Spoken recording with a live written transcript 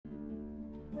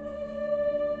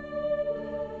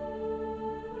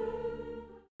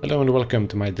Hello and welcome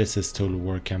to my This is Total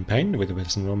War campaign with the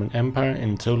Western Roman Empire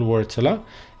in Total War Attila.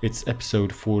 It's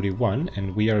episode 41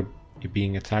 and we are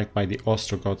being attacked by the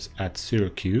Ostrogoths at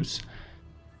Syracuse.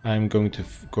 I'm going to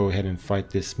go ahead and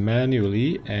fight this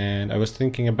manually, and I was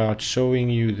thinking about showing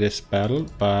you this battle,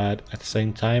 but at the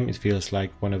same time it feels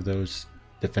like one of those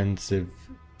defensive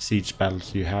siege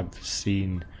battles you have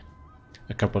seen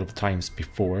a couple of times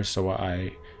before, so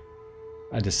I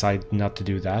decided not to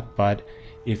do that. But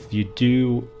if you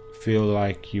do feel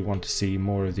like you want to see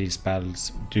more of these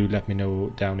battles, do let me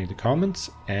know down in the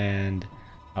comments and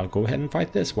I'll go ahead and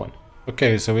fight this one.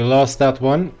 Okay, so we lost that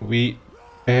one. We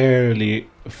barely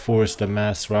forced a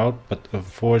mass rout, but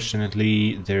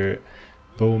unfortunately their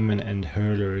bowmen and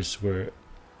hurlers were,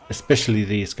 especially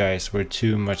these guys, were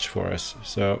too much for us.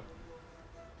 So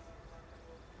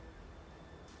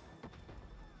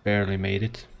barely made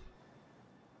it.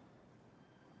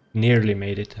 Nearly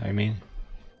made it, I mean.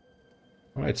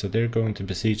 Alright, so they're going to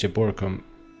besiege Borkum.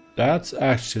 That's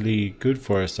actually good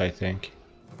for us, I think.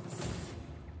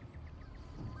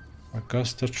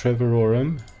 Augusta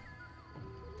Treverorum.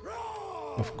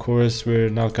 Of course, we're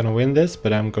not gonna win this,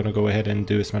 but I'm gonna go ahead and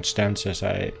do as much damage as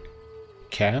I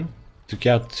can. Took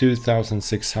out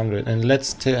 2,600, and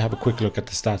let's have a quick look at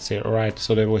the stats here. Alright,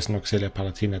 so there was an Auxilia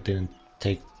Palatina,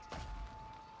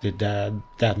 did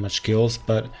that much kills,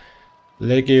 but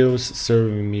Legio's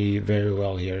serving me very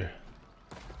well here.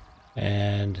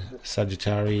 And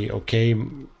Sagittari, okay,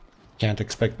 can't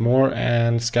expect more,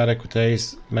 and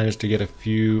Scadaquates managed to get a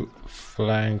few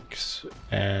flanks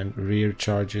and rear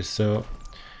charges, so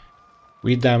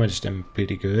we damaged them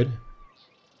pretty good.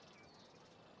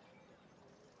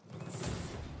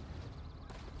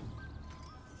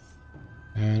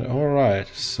 And alright,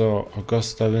 so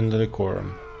Augusta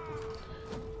Vindelicorum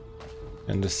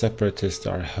and the Separatists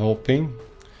are helping.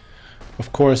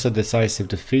 Of course, a decisive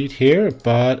defeat here,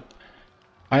 but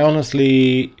I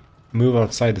honestly moved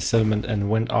outside the settlement and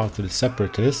went after the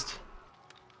Separatists.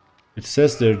 It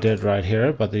says they're dead right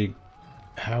here, but they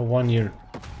have 1 year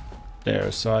there,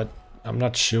 so I'm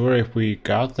not sure if we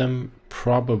got them.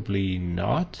 Probably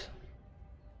not.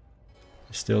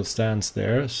 It still stands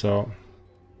there, so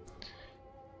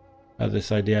I had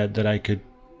this idea that I could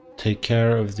take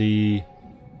care of the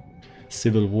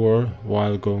civil war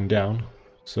while going down.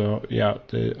 So yeah,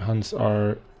 the Huns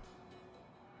are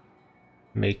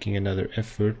making another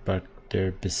effort, but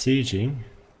they're besieging.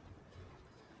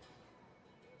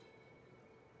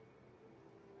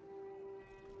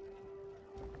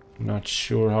 Not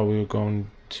sure how we're going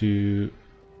to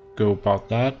go about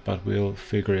that, but we'll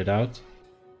figure it out.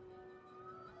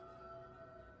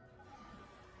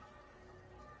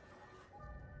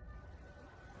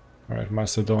 Alright,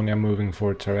 Macedonia moving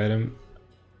for Taredum.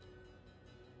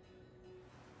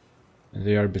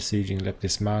 They are besieging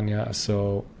Leptismania,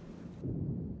 so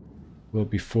we'll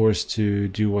be forced to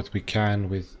do what we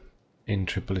can in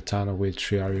Tripolitano with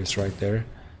Triarius right there.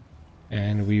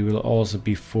 And we will also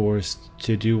be forced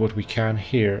to do what we can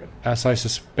here, as I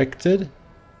suspected.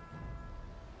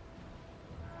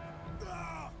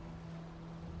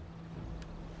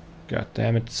 God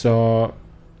damn it, so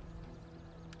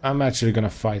I'm actually gonna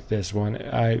fight this one.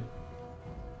 I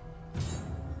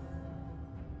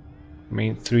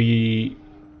mean, three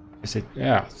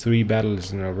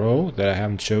battles in a row that I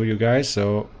haven't showed you guys,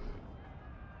 so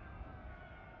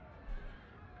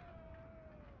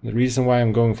the reason why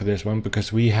I'm going for this one,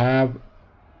 because we have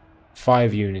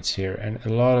 5 units here and a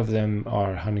lot of them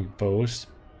are hunting bows,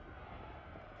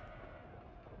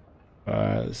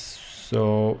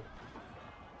 so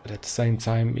but at the same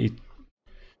time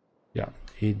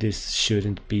this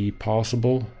shouldn't be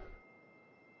possible.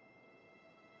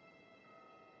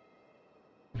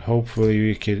 Hopefully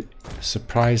we could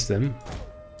surprise them.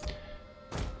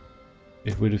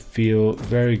 It would feel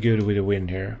very good with a win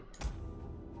here.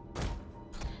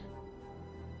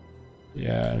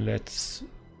 Yeah, let's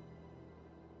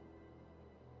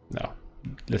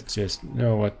just, you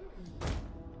know what,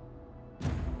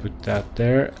 put that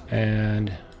there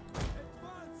and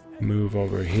move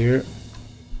over here.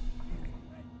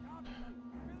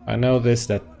 I know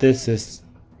that this is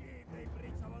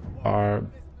our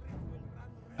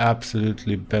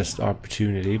absolutely best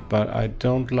opportunity, but I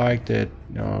don't like that.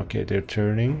 Okay, they're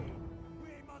turning.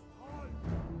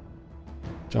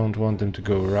 Don't want them to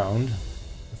go around,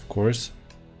 of course.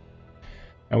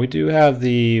 And we do have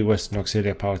the Western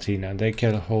Auxilia Palatina, and they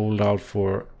can hold out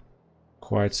for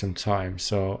quite some time,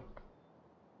 so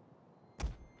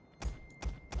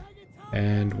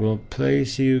and we'll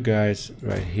place you guys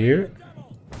right here.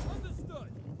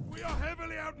 We are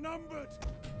heavily outnumbered.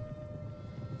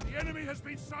 The enemy has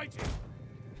been sighted.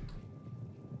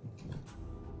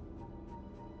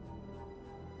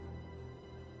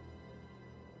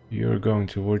 You're going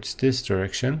towards this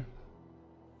direction.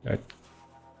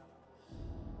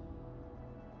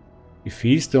 If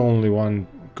he's the only one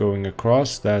going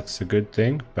across, that's a good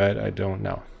thing, but I don't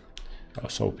know. I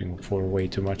was hoping for way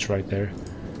too much right there.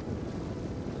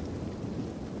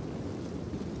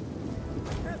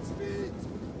 I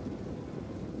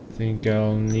think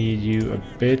I'll need you a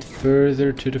bit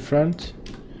further to the front.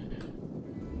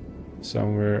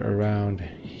 Somewhere around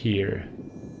here.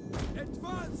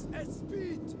 Advance at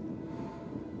speed.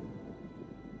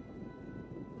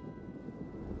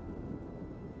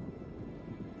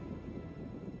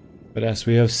 But as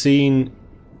we have seen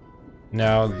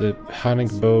now, the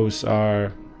Hunnic bows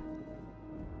they're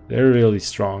really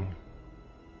strong.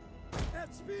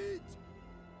 At speed.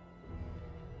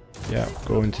 Yeah,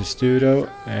 go into Studo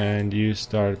and you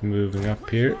start moving up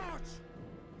here.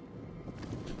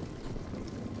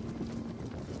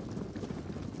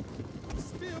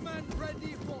 Spearman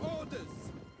ready for orders.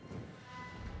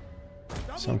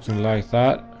 Something like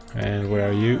that. And where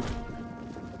are you?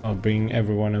 I'll bring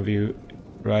every one of you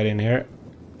right in here.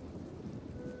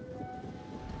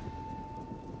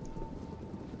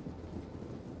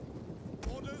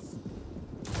 Orders.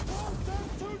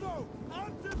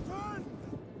 And defend.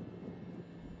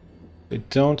 They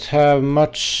don't have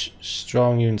much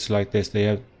strong units like this. They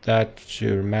have that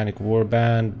Germanic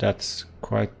warband that's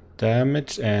quite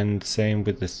damaged, and same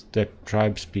with the steppe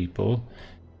tribes people.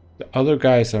 The other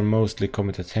guys are mostly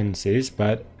comitatenses,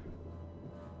 but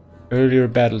earlier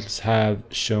battles have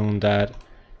shown that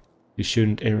you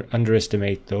shouldn't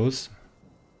underestimate those.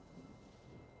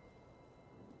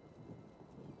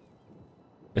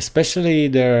 Especially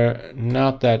they're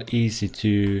not that easy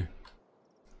to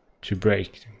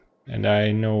break, and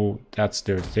I know that's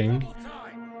their thing.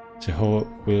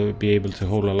 Will be able to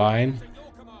hold a line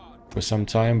for some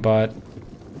time, but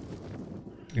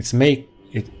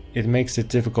it makes it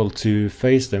difficult to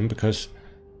face them because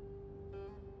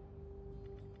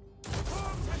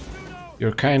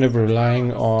you're kind of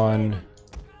relying on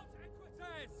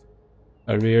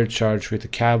a rear charge with the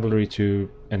cavalry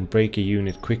and break a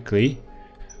unit quickly.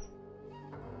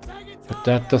 But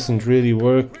that doesn't really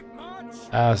work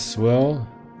as well.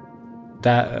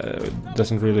 That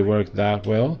doesn't really work that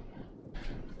well.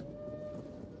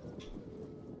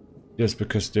 Just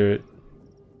because they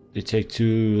take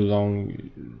too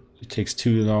long. It takes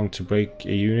too long to break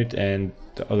a unit, and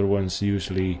the other ones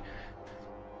usually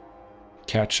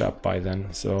catch up by then.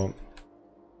 So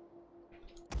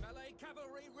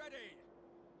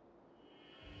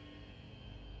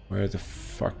where the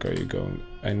fuck are you going?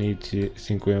 I need to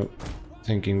think.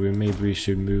 Maybe we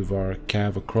should move our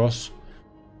cav across,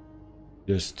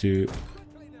 just to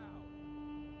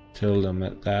tell them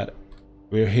that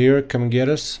we're here. Come get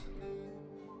us.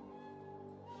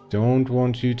 Don't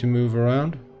want you to move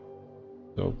around,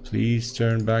 so please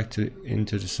turn back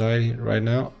into the side right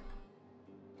now.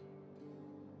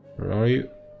 Where are you?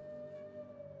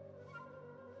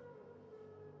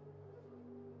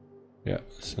 Yeah,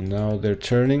 so now they're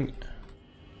turning.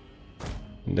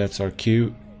 And that's our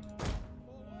cue.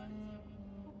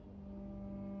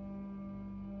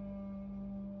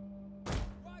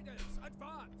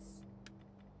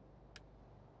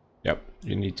 Yep,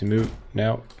 you need to move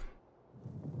now,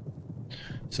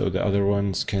 so the other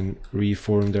ones can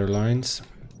reform their lines.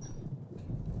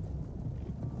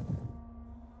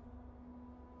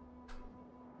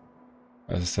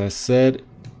 As I said,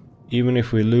 even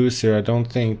if we lose here, I don't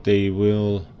think they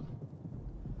will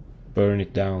burn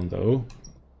it down though.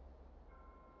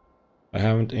 I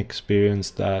haven't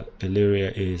experienced that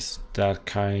Illyria is that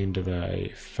kind of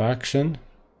a faction.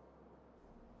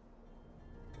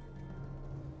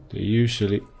 They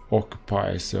usually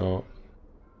occupy, so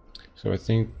I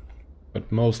think, but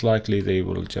most likely they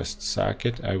will just sack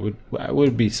it. I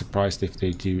would be surprised if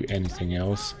they do anything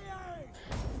else.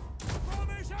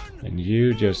 And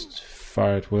you just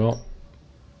fire it well.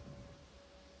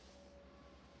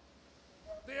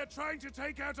 They are trying to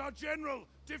take out our general.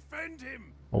 Defend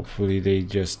him. Hopefully they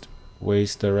just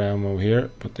waste their ammo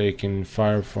here, but they can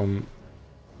fire from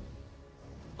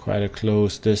quite a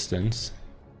close distance.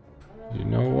 You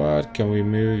know what? Can we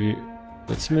move you?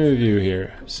 Let's move you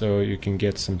here so you can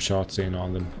get some shots in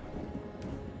on them.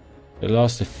 They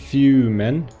lost a few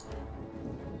men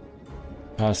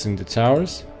passing the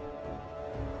towers.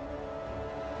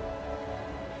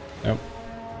 Yep.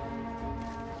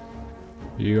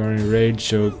 You are in rage,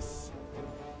 so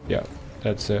yeah,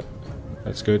 that's it.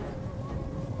 That's good.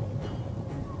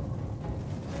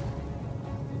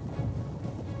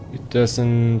 It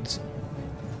doesn't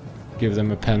give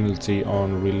them a penalty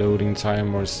on reloading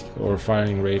time or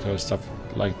firing rate or stuff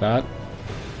like that.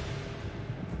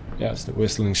 Yeah, it's the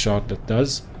whistling shot that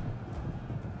does.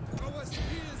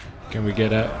 Can we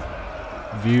get a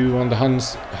view on the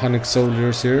Hunnic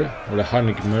soldiers here? Or the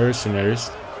Hunnic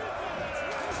mercenaries?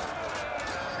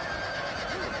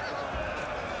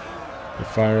 The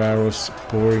fire arrows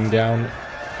pouring down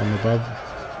from above.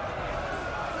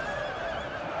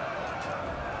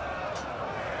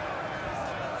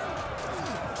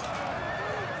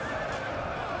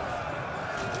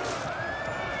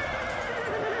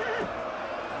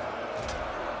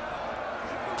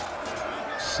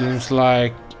 Seems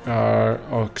like our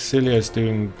auxilia is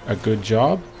doing a good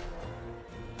job.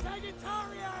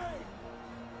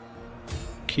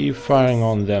 Keep firing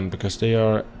on them because they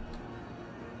are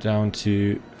down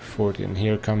to 40, and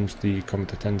here comes the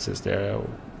comitatenses. There are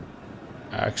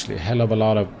actually a hell of a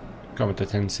lot of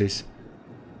comitatenses.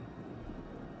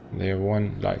 They have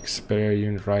one like spare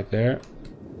unit right there.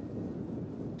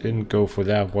 Didn't go for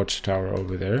that watchtower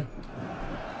over there.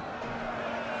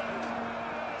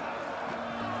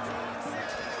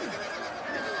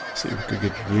 See if we could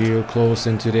get real close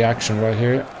into the action right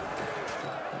here.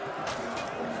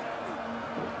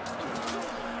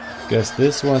 Guess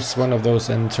this was one of those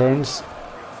end turns,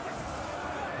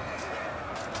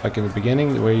 like in the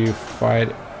beginning, where you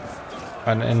fight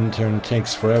an end turn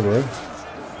takes forever.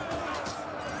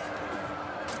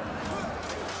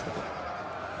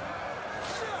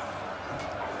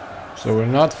 So we're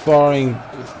not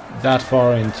that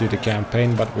far into the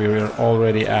campaign, but we're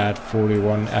already at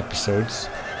 41 episodes.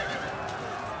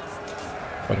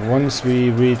 But once we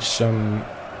reach some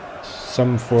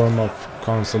form of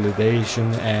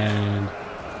consolidation and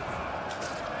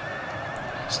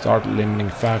start limiting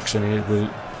faction,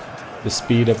 the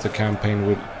speed of the campaign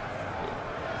will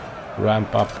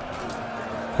ramp up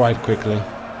quite quickly. The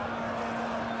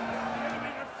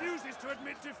enemy refuses to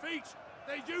admit defeat.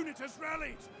 Their unit has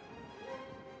rallied.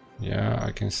 Yeah,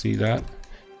 I can see that.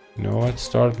 You know what?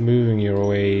 Start moving your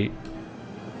way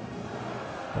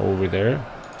over there.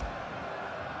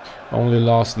 Only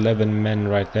lost 11 men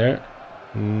right there.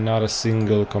 Not a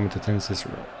single comitatensis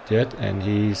yet, and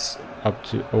he's up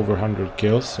to over 100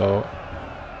 kills, so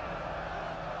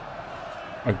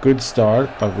a good start,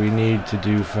 but we need to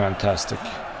do fantastic.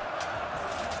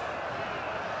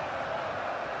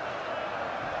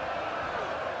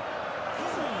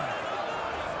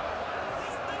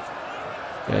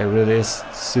 Yeah, it really is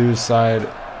suicide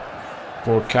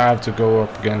for Cav to go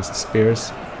up against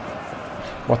spears.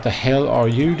 What the hell are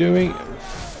you doing?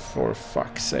 For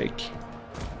fuck's sake.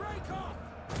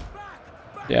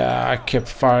 Yeah, I kept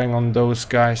firing on those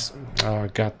guys. Oh,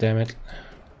 god damn it.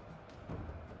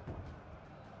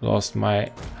 Lost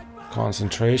my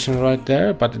concentration right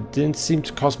there, but it didn't seem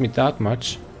to cost me that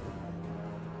much.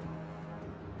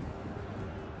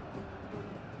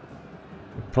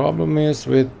 The problem is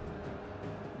we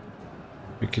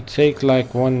could take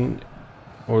like 1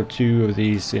 or 2 of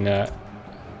these in a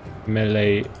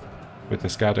melee with the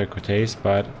scatter equites,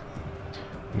 but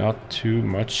not too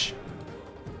much.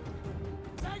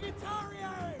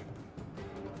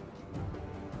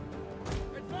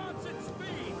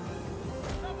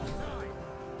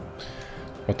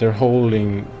 But they're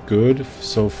holding good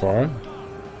so far.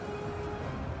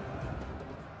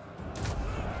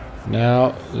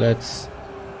 Now let's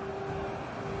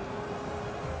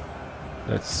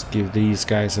give these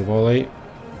guys a volley.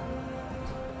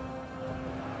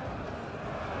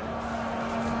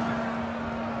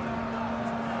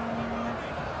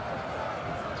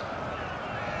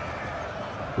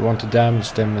 We want to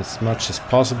damage them as much as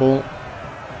possible.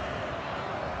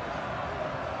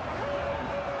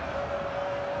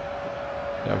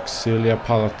 The Auxilia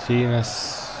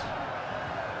Palatinas,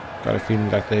 got a feeling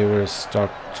that they were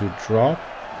starting to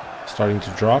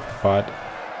drop, but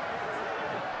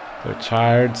they're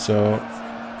tired, so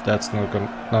that's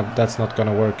not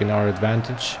gonna work in our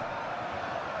advantage.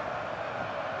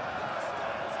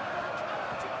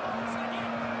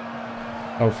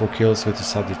 Oh, 4 kills with the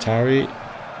Sagittari.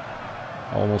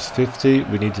 Almost 50.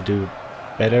 We need to do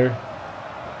better.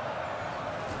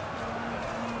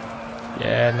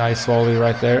 Yeah, nice volley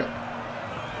right there.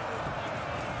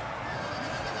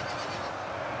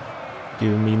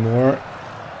 Give me more.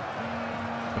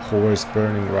 The horse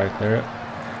burning right there.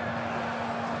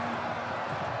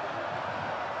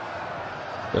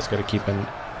 Just gotta keep an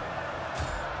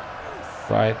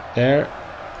right there.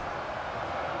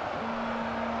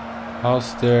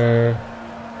 How's their...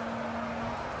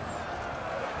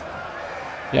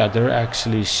 Yeah, they're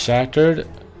actually shattered.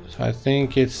 So I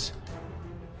think it's...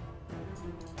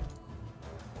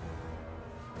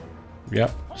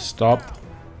 Yep, stop.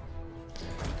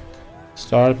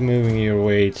 Start moving your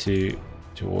way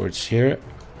towards here.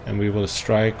 and we will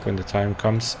strike when the time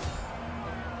comes.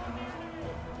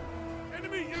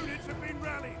 Enemy units have been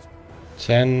rallied.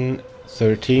 10,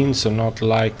 13, so not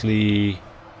likely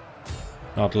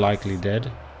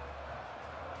dead.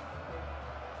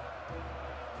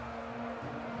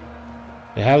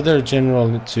 They have their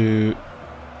general to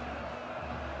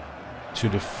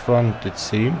the front, it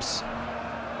seems.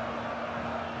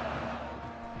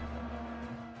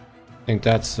 I think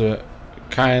that's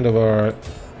kind of our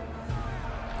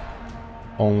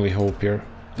only hope here.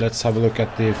 Let's have a look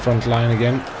at the front line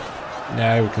again.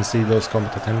 Now we can see those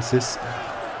competencies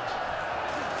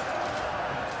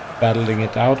battling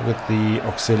it out with the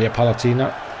Auxilia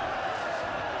Palatina.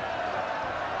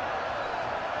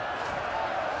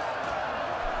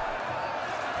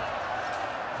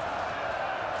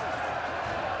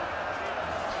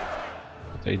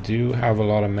 They do have a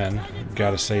lot of men,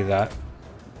 gotta say that.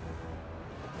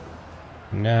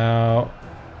 Now,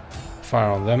 fire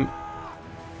on them.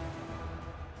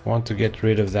 Want to get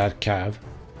rid of that cav.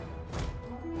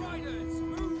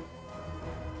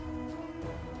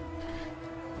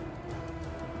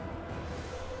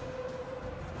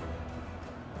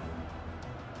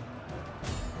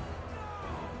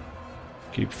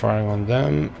 Keep firing on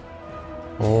them.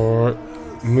 Or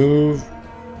move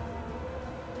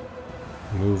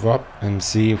up and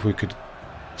see if we could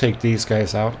take these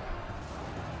guys out.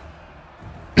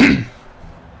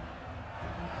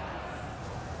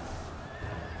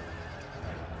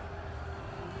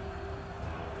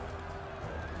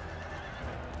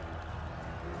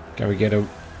 Can we get a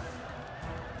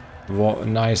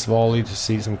nice volley to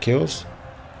see some kills?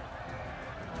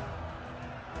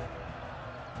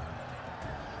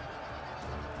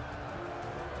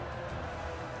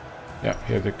 Yeah,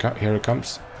 here it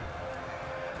comes.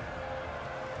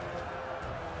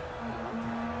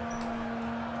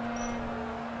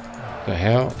 The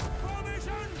hell?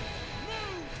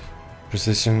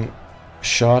 Precision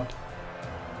shot.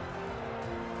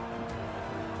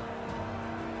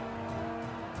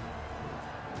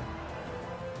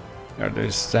 Yeah,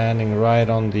 they're standing right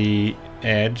on the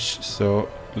edge, so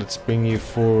let's bring you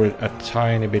forward a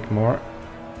tiny bit more.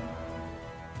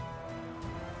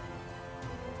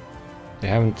 They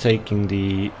haven't taken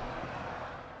the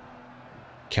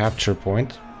capture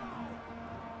point.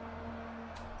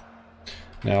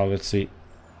 Now let's see.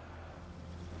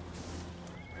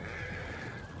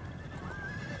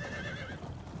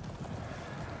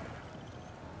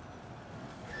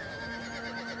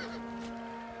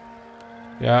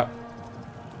 Yeah,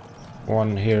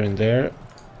 one here and there.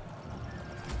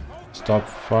 Stop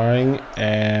firing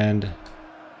and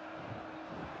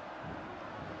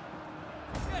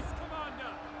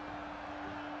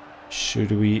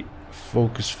should we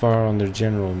focus fire on their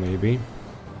general maybe?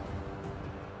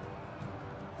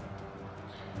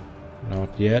 Not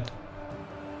yet.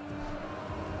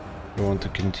 We want to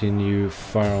continue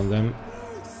fire on them.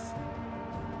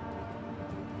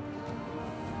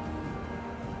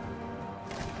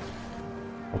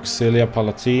 Auxilia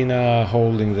Palatina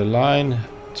holding the line.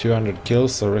 200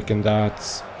 kills, I reckon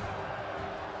that's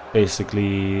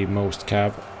basically most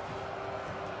cab.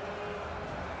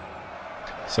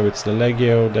 So it's the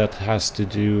Legio that has to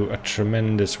do a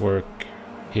tremendous work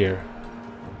here.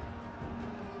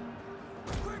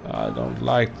 I don't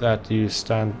like that you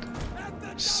stand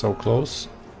so close.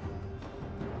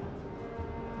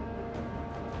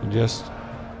 Just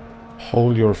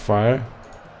hold your fire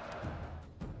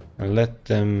and let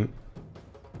them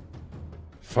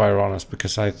fire on us,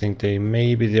 because I think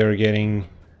they're getting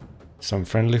some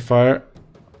friendly fire.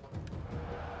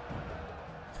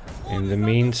 In the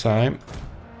meantime,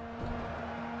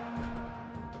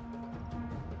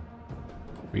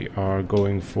 we are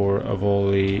going for a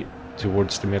volley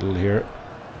towards the middle here.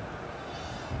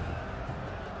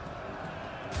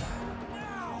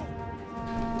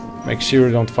 Make sure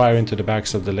you don't fire into the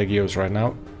backs of the Legios right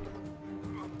now.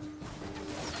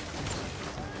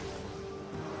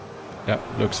 Yeah,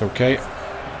 looks okay.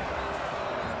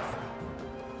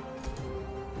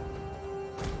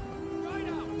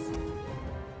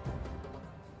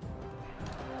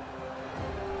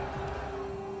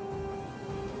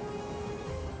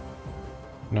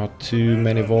 Not too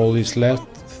many volleys left.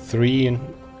 3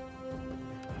 in.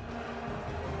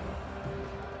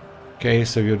 Okay,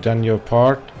 so you've done your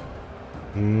part.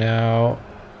 Now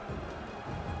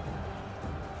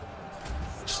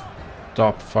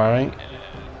stop firing.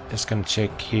 Just gonna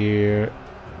check here.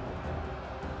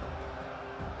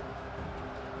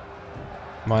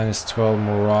 Minus 12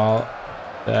 morale.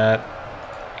 That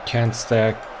can't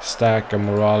stack a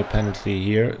morale penalty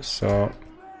here, so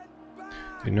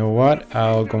you know what?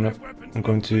 I'm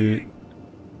going to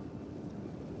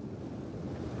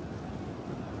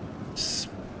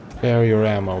spare your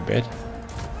ammo a bit.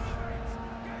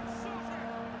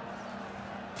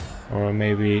 Or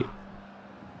maybe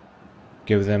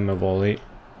give them a volley.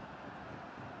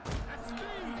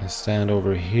 And stand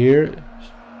over here.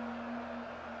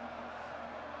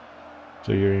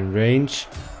 So you're in range.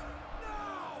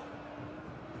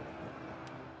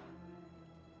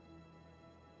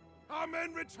 Our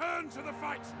men return to the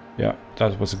fight. Yeah,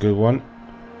 that was a good one.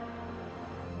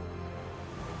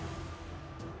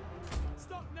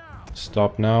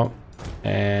 Stop now.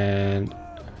 And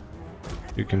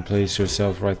you can place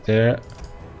yourself right there.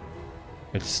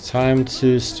 It's time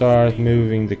to start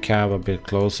moving the cav a bit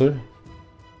closer.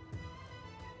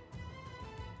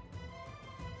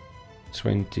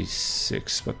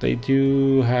 26, but they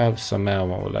do have some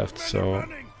ammo left, so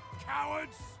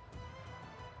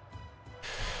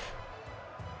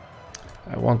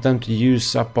I want them to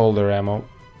use up all their ammo.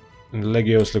 And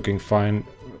Legio's looking fine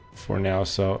for now,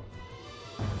 so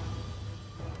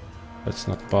let's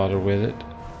not bother with it.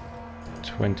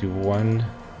 21.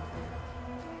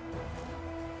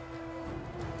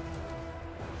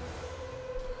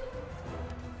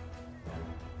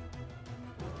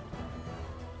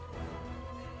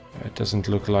 It doesn't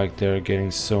look like they're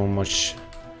getting so much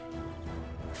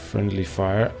friendly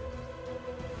fire.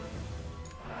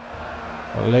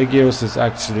 Well, Legios is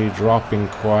actually dropping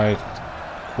quite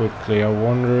quickly. I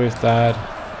wonder if that...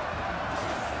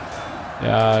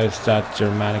 Yeah, it's that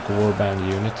Germanic warband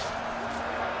unit.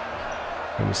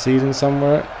 Can we see them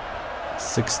somewhere?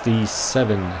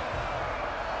 67.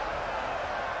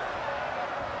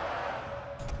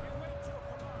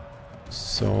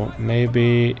 So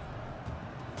maybe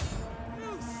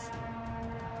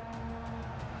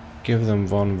give them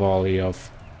one volley of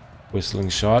whistling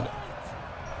shot.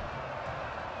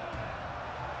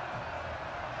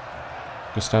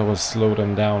 Because that will slow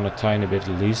them down a tiny bit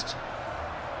at least.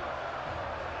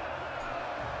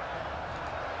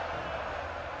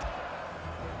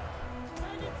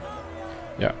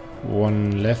 Yeah,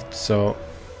 one left, so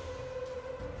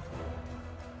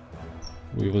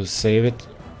we will save it.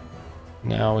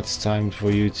 Now it's time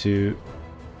for you to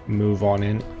move on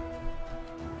in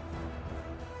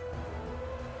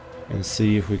and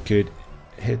see if we could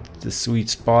hit the sweet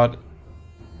spot.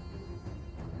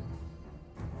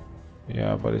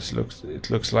 Yeah, but it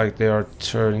looks like they are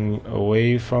turning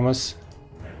away from us.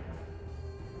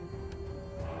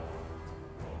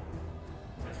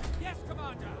 Yes,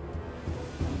 Commander.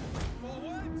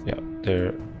 Forward. Yeah,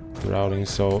 they're routing,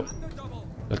 so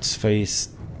let's face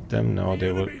them. Now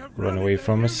they will run away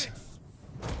from us.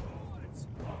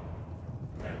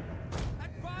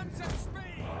 Advance at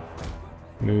speed.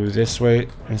 Move this way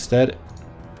instead.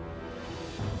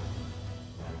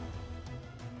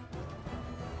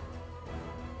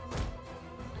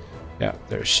 Yeah,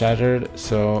 they're shattered,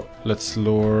 so let's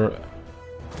lure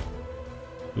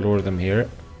them here.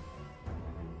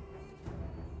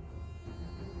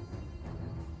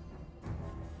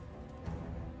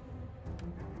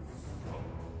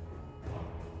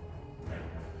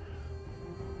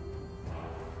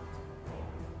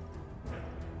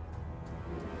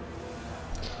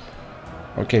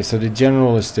 Okay, so the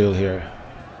general is still here.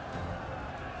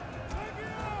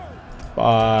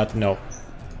 But no.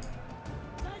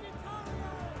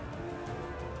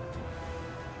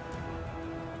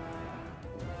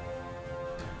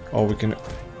 Oh, we can...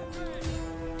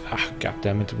 Ah,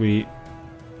 goddammit,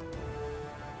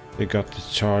 they got the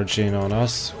charge in on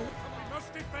us. We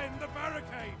must defend the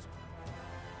barricade.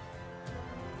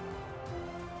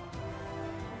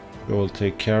 We'll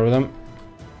take care of them.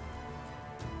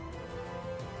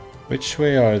 Which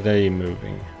way are they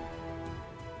moving?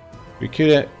 We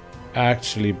could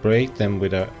actually break them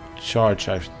with a charge,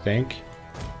 I think.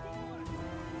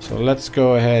 So let's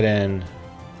go ahead and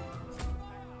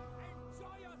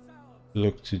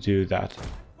look to do that.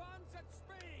 Advance at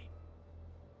speed.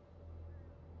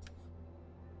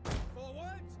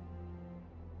 Forward.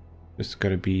 Just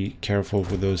gotta be careful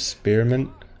with those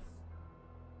spearmen.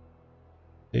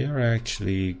 They are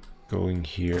actually going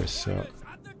here, so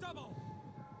At the double.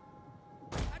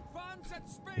 Advance at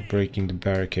we're speed. breaking the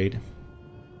barricade.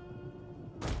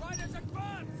 Riders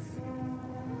advance.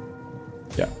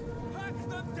 Yeah, Hack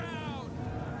them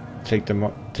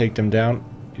down. take them down.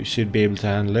 You should be able to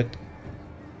handle it.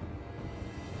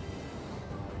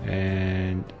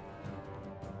 And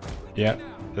yeah,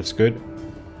 that's good.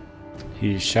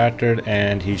 He's shattered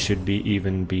and he should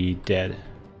even be dead.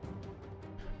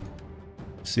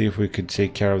 See if we could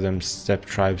take care of them steppe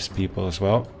tribes people as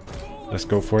well. Let's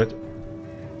go for it.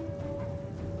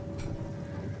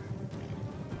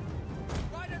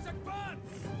 Riders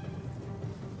advance.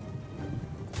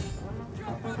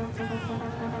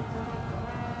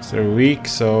 They're weak,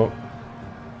 so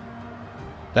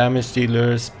damage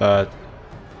dealers, but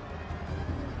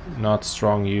not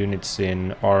strong units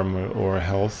in armor or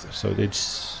health. So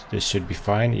this should be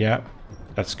fine. Yeah,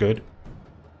 that's good.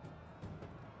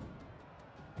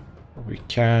 We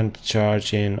can't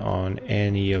charge in on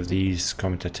any of these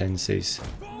comitatenses.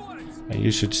 And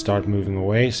you should start moving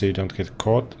away so you don't get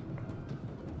caught.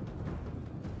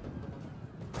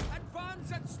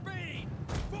 Advance at speed!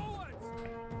 Forward!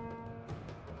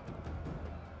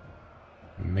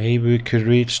 Maybe we could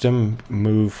reach them,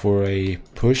 move for a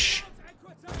push.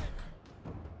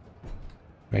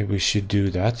 Maybe we should do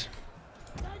that.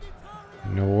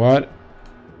 You know what?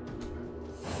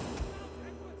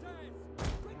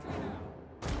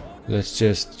 Let's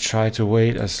just try to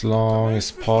wait as long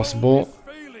as possible.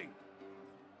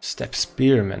 Step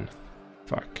spearmen.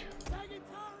 Fuck.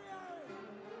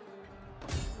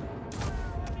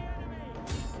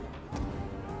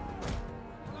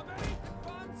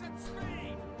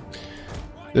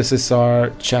 This is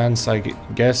our chance, I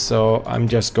guess, so I'm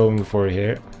just going for it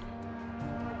here.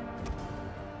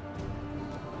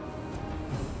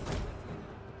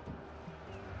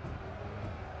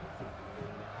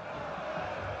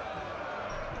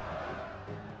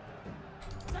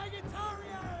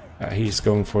 He's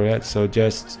going for it, so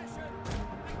just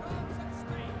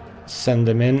send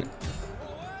them in.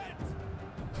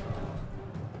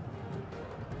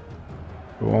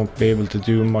 We won't be able to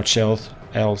do much else.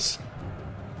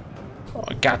 Oh,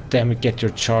 God damn it, get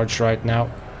your charge right now.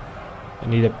 I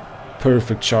need a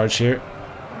perfect charge here.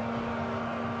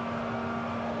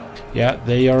 Yeah,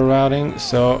 they are routing,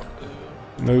 so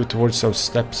move towards those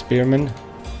step spearmen.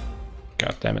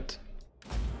 God damn it.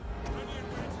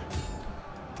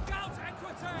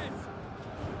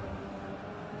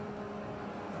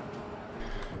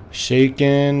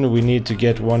 Shaken, we need to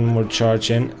get one more charge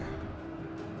in.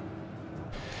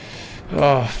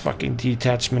 Oh, fucking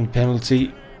detachment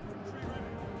penalty.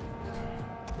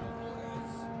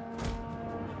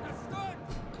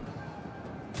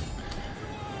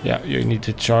 Yeah, you need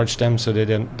to charge them so they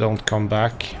don't come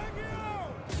back.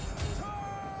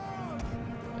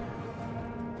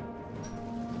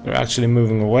 They're actually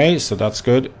moving away, so that's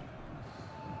good.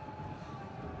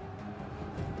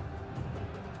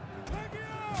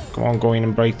 Come on, go in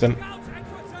and break them.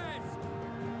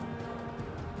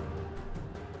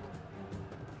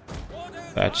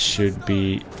 That should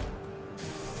be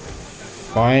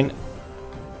fine.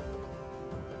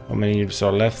 How many units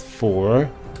are left?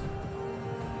 4.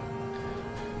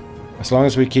 As long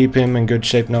as we keep him in good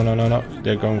shape. No.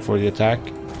 They're going for the attack.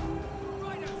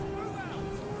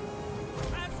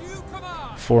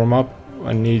 Form up.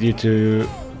 I need you to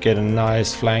get a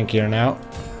nice flank here now.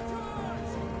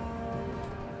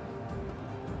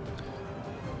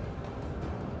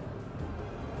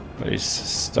 He's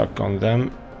stuck on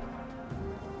them.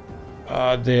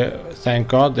 Thank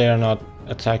God they are not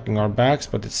attacking our backs,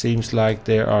 but it seems like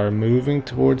they are moving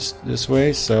towards this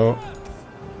way, so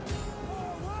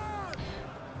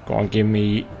go on, give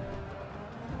me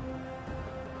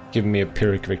a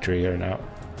Pyrrhic victory here now.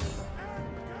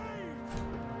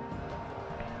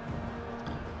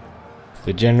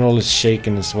 The general is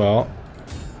shaken as well.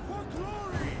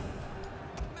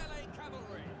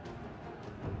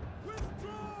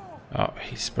 Oh,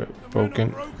 he's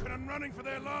broken.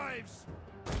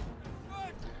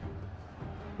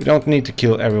 We don't need to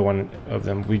kill every one of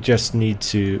them. We just need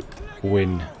to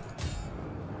win.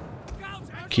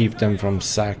 Keep them from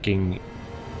sacking.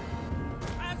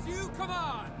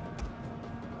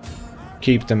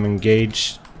 Keep them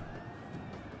engaged.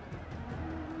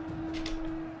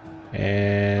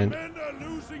 And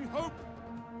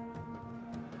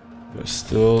we're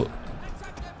still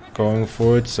going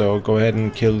for it, so go ahead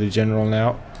and kill the general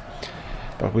now.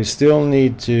 But we still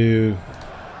need to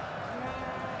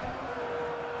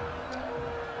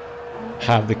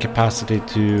have the capacity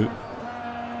to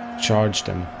charge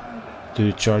them,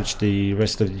 to charge the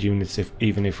rest of the units,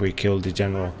 even if we kill the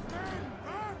general.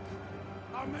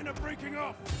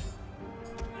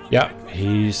 Yeah,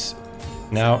 he's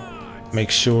now. Make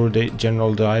sure the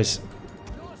general dies.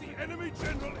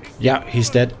 Yeah, he's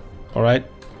dead. All right,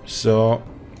 so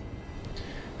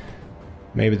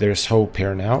maybe there's hope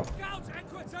here now.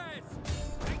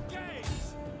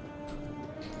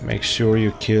 Make sure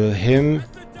you kill him.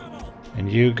 And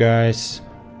you guys,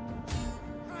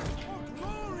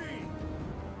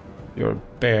 you're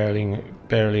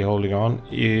barely holding on.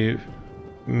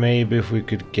 Maybe if we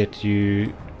could get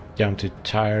you down to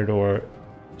tired or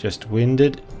just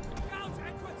winded.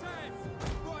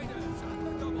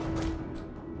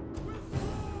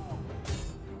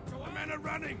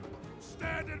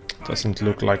 Doesn't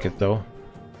look like it though.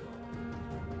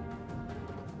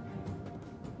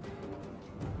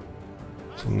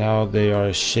 So now they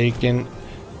are shaken.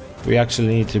 We actually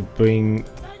need to bring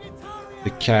the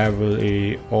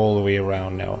cavalry all the way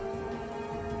around now.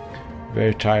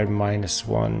 Very tired,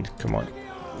 -1. Come on.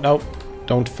 Nope.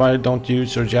 Don't fire, don't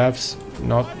use your jabs.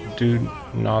 Not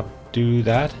do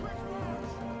that.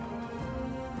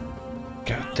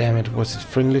 God damn it, was it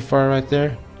friendly fire right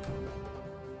there?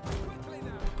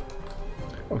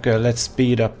 Okay, let's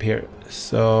speed up here.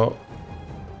 So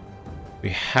we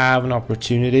have an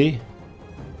opportunity.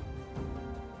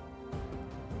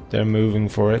 They're moving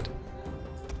for it.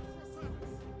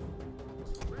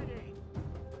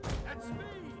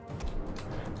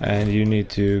 And you need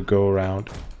to go around.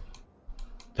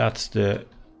 That's the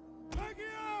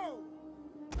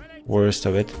worst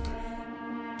of it.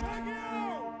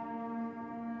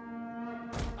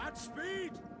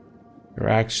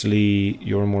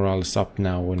 Your morale is up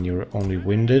now when you're only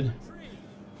winded.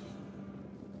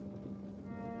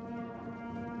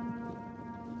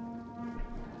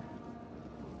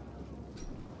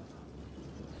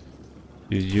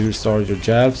 You start your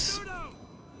jabs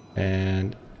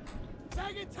and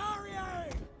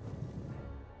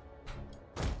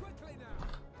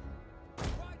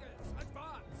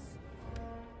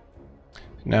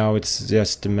now it's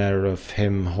just a matter of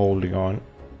him holding on.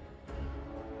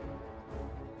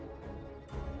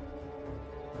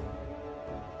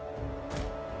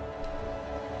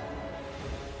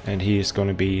 And he is going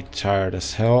to be tired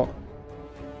as hell.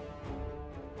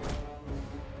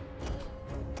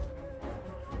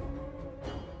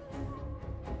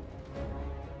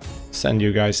 Send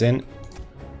you guys in.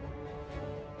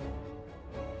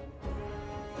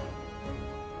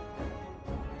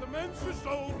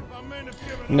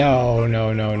 No.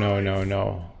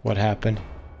 What happened?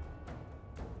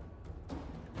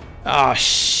 Ah,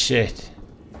 shit.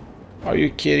 Are you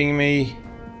kidding me?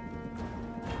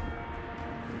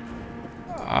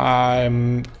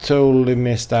 I'm totally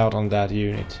missed out on that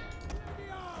unit.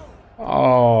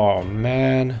 Oh,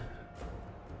 man.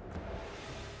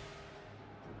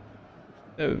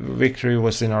 The victory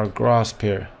was in our grasp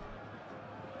here.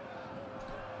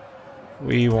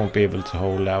 We won't be able to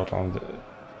hold out on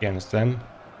against them.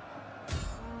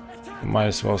 Might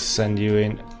as well send you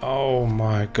in. Oh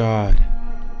my god.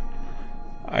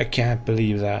 I can't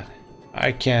believe that.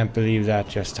 I can't believe that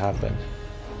just happened.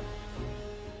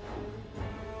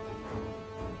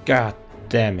 God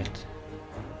damn it.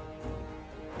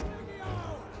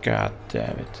 God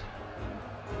damn it.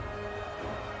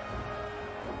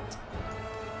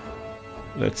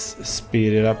 Let's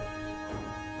speed it up.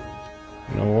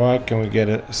 You know what? Can we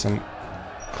get some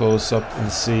close up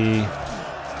and see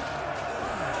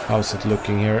how's it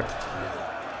looking here?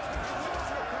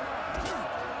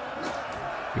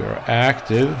 You're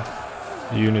active.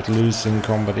 Unit losing,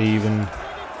 combat even.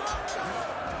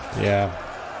 Yeah.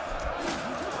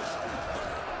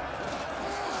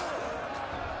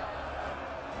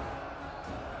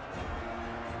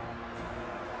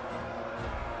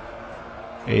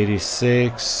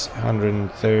 $86,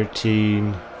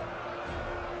 113,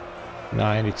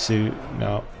 92.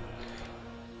 No.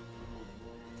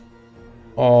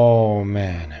 Oh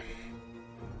man.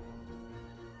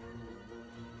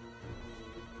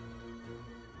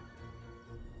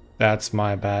 That's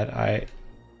my bad. I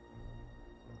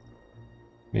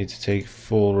need to take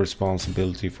full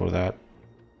responsibility for that.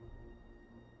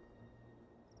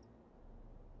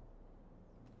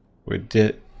 We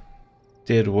did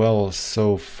well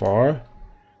so far.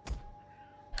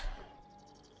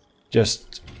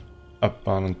 Just up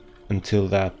on until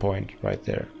that point right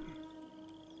there.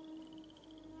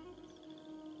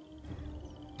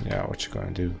 Yeah, what you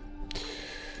gonna do?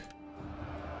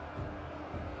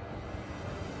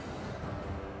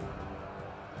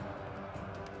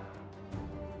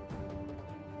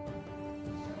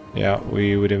 Yeah,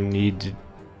 we would have needed.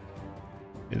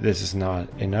 This is not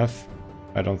enough,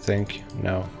 I don't think.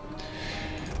 No.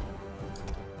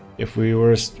 If we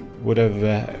would have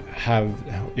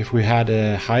if we had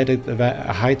a height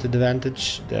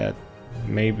advantage, that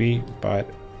maybe, but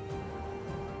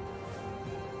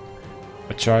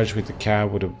a charge with the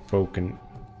cab would have broken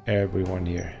everyone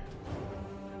here.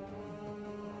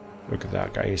 Look at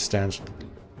that guy, he stands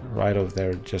right over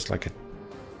there just like a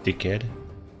dickhead.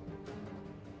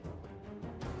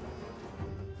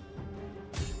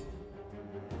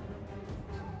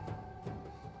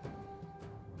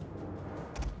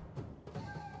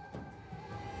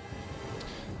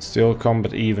 Still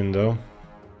combat even though.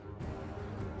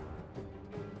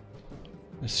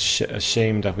 It's a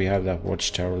shame that we have that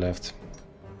watchtower left.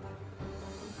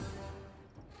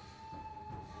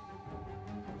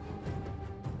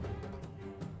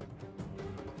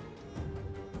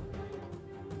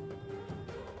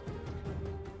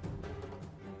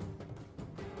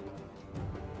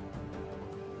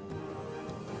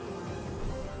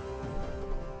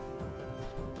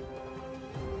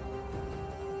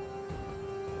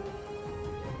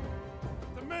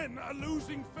 at a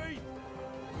losing feat.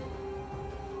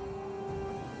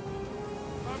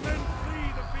 Our men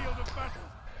flee the field of battle.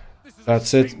 This is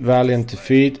That's it, valiant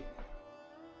defeat.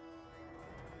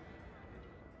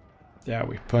 Yeah,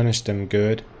 we punished them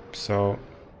good, so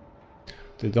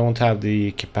they don't have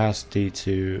the capacity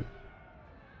to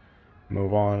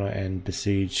move on and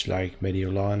besiege like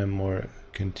Mediolanum or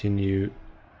continue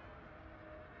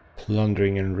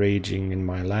plundering and raging in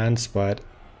my lands, but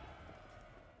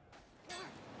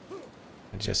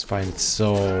I just find it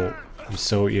so... I'm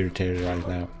so irritated right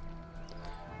now.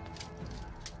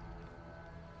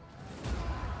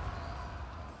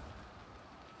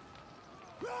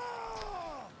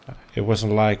 It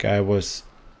wasn't like I was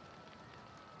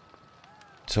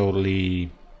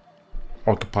totally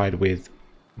occupied with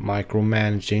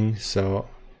micromanaging, so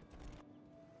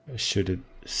I should have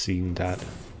seen that.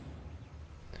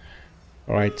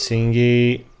 Alright,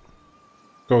 Singi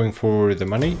going for the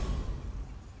money.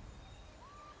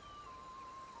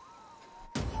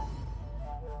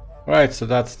 Alright, so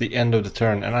that's the end of the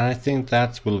turn, and I think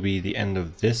that will be the end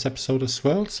of this episode as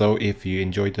well. So if you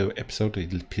enjoyed the episode,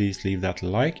 please leave that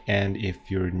like, and if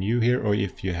you're new here or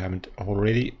if you haven't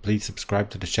already, please subscribe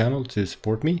to the channel to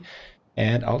support me,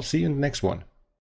 and I'll see you in the next one.